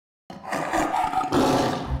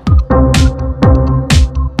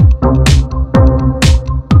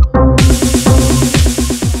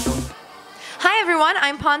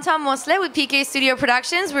Hantam Mosle with PK Studio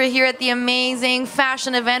Productions. We're here at the amazing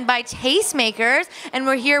fashion event by Tastemakers, and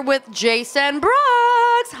we're here with Jason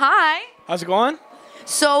Brooks. Hi. How's it going?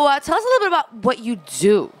 So tell us a little bit about what you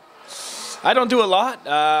do. I don't do a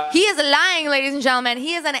lot. He is lying, ladies and gentlemen.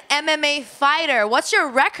 He is an MMA fighter. What's your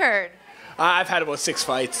record? I've had about 6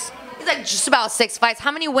 fights. He's like just about 6 fights.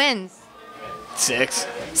 How many wins? 6.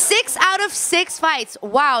 6 out of 6 fights.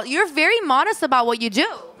 Wow, you're very modest about what you do.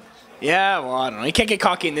 Yeah, well, I don't know. You can't get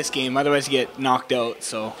cocky in this game, otherwise you get knocked out.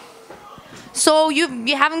 So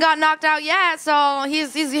you haven't got knocked out yet. So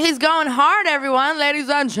he's going hard, everyone, ladies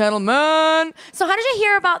and gentlemen. So how did you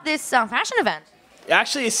hear about this fashion event?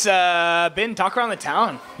 actually, it's been talk around the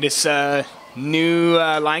town. This new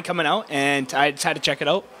line coming out, and I just had to check it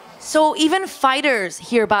out. So even fighters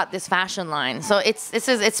hear about this fashion line. So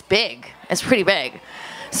it's big. It's pretty big.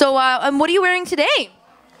 So what are you wearing today?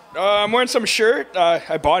 I'm wearing some shirt.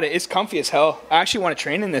 I bought it. It's comfy as hell. I actually want to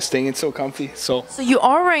train in this thing. It's so comfy. So you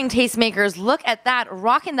are wearing Tastemakers. Look at that,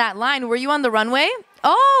 rocking that line. Were you on the runway?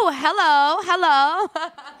 Oh, hello.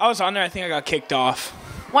 I was on there. I think I got kicked off.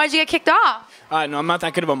 Why did you get kicked off? No, I'm not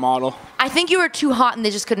that good of a model. I think you were too hot and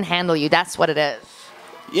they just couldn't handle you. That's what it is.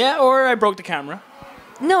 Yeah, or I broke the camera.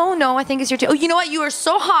 No, I think it's your Oh, you know what? You were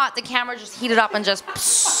so hot, the camera just heated up and just...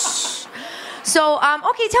 So,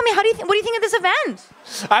 okay, tell me, what do you think of this event?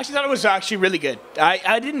 I actually thought it was actually really good.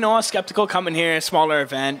 I didn't know I was skeptical coming here, a smaller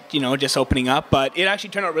event, you know, just opening up, but it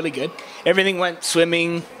actually turned out really good. Everything went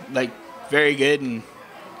swimming, like, very good, and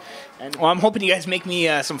well, I'm hoping you guys make me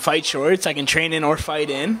some fight shorts I can train in or fight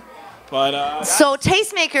in. But, so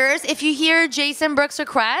Tastemakers, if you hear Jason Brooks'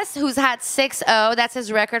 request, who's had 6-0, that's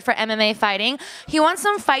his record for MMA fighting, he wants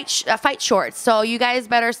some fight shorts. So you guys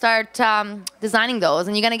better start designing those,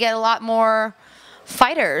 and you're going to get a lot more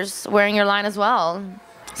fighters wearing your line as well,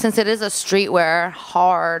 since it is a streetwear,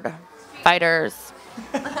 hard fighters.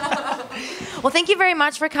 Well, thank you very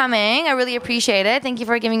much for coming. I really appreciate it. Thank you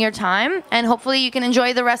for giving your time, and hopefully you can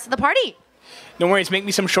enjoy the rest of the party. No worries, make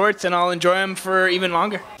me some shorts and I'll enjoy them for even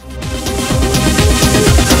longer.